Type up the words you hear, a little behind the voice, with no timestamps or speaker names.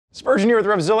Spurgeon here with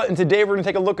RevZilla, and today we're going to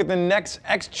take a look at the Nexx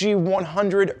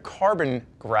XG100 Carbon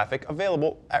graphic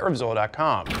available at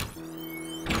RevZilla.com.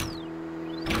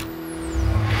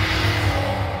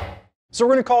 So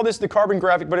we're going to call this the carbon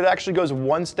graphic, but it actually goes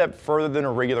one step further than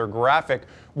a regular graphic.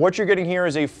 What you're getting here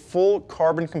is a full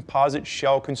carbon composite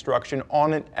shell construction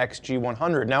on an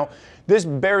XG100. Now, this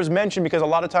bears mention because a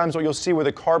lot of times what you'll see with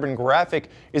a carbon graphic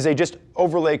is they just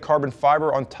overlay carbon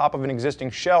fiber on top of an existing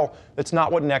shell. That's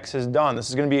not what Nexx has done. This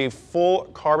is going to be a full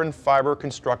carbon fiber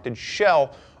constructed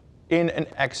shell in an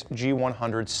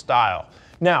XG100 style.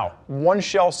 Now, one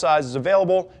shell size is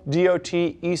available, DOT,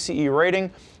 ECE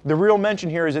rating. The real mention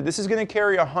here is that this is going to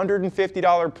carry a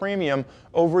 $150 premium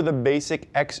over the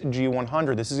basic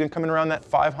XG100. This is going to come in around that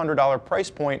 $500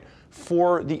 price point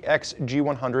for the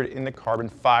XG100 in the carbon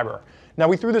fiber. Now,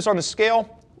 we threw this on the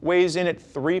scale, weighs in at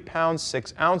 3 pounds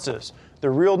 6 ounces. The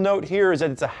real note here is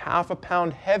that it's a ½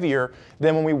 pound heavier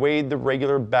than when we weighed the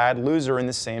regular bad loser in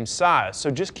the same size. So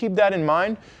just keep that in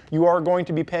mind. You are going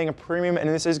to be paying a premium, and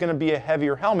this is going to be a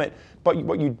heavier helmet, but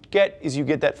what you get is you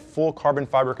get that full carbon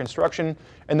fiber construction,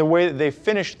 and the way that they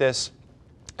finished this,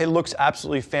 it looks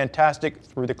absolutely fantastic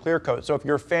through the clear coat. So if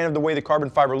you're a fan of the way the carbon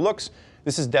fiber looks,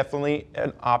 this is definitely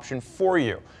an option for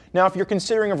you. Now, if you're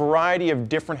considering a variety of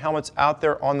different helmets out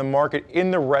there on the market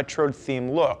in the retro theme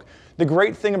look, the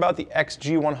great thing about the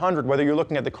XG100, whether you're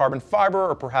looking at the carbon fiber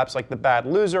or perhaps like the bad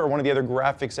loser or one of the other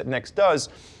graphics that Nexx does,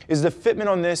 is the fitment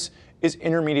on this is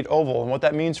intermediate oval. And what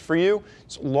that means for you,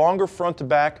 it's longer front to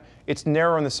back, it's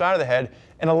narrow on the side of the head,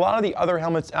 and a lot of the other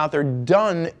helmets out there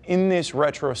done in this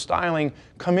retro styling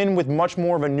come in with much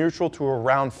more of a neutral to a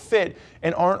round fit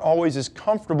and aren't always as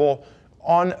comfortable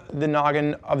on the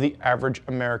noggin of the average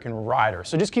American rider.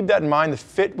 So just keep that in mind. The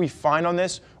fit we find on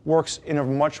this works in a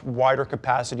much wider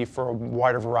capacity for a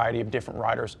wider variety of different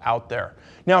riders out there.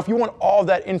 Now, if you want all of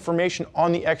that information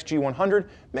on the XG100,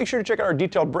 make sure to check out our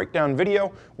detailed breakdown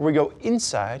video where we go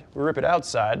inside, we rip it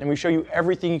outside, and we show you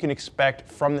everything you can expect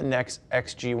from the Nexx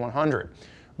XG100.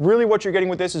 Really what you're getting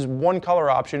with this is one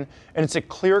color option, and it's a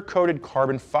clear-coated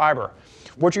carbon fiber.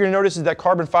 What you're going to notice is that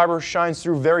carbon fiber shines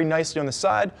through very nicely on the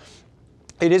side.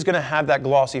 It is going to have that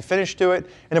glossy finish to it.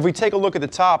 And if we take a look at the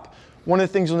top, one of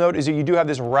the things you'll note is that you do have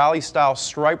this rally style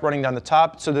stripe running down the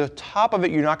top. So the top of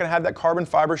it, you're not going to have that carbon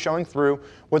fiber showing through.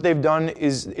 What they've done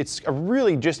is it's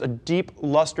really just a deep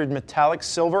lustered metallic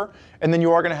silver. And then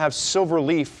you are going to have silver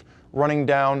leaf running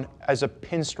down as a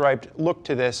pinstriped look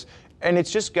to this. And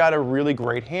it's just got a really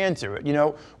great hand to it. You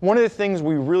know, one of the things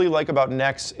we really like about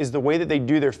Nexx is the way that they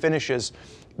do their finishes.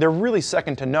 They're really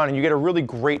second to none, and you get a really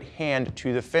great hand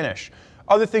to the finish.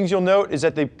 Other things you'll note is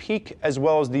that the peak as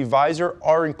well as the visor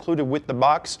are included with the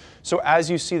box. So as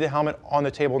you see the helmet on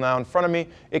the table now in front of me,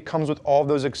 it comes with all of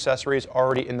those accessories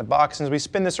already in the box. And as we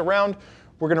spin this around,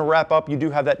 we're going to wrap up. You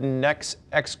do have that Nexx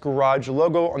X Garage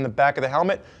logo on the back of the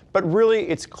helmet, but really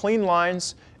it's clean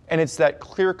lines and it's that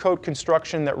clear coat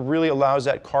construction that really allows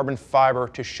that carbon fiber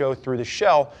to show through the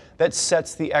shell that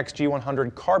sets the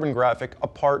XG100 carbon graphic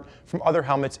apart from other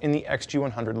helmets in the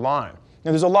XG100 line. Now,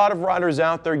 there's a lot of riders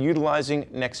out there utilizing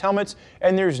Nexx helmets,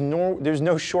 and there's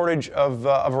no shortage of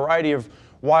a variety of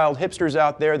wild hipsters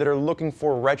out there that are looking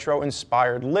for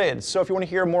retro-inspired lids. So if you want to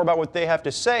hear more about what they have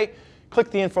to say, click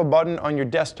the info button on your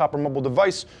desktop or mobile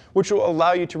device, which will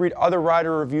allow you to read other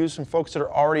rider reviews from folks that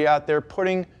are already out there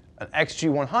putting an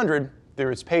XG100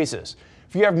 through its paces.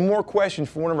 If you have more questions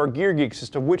for one of our gear geeks as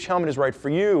to which helmet is right for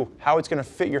you, how it's going to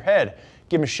fit your head,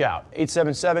 give them a shout,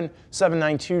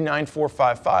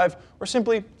 877-792-9455, or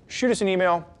simply shoot us an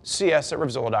email,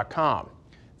 cs@RevZilla.com.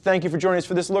 Thank you for joining us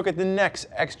for this look at the Nexx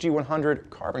XG100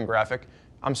 Carbon graphic.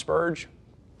 I'm Spurge.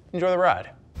 Enjoy the ride.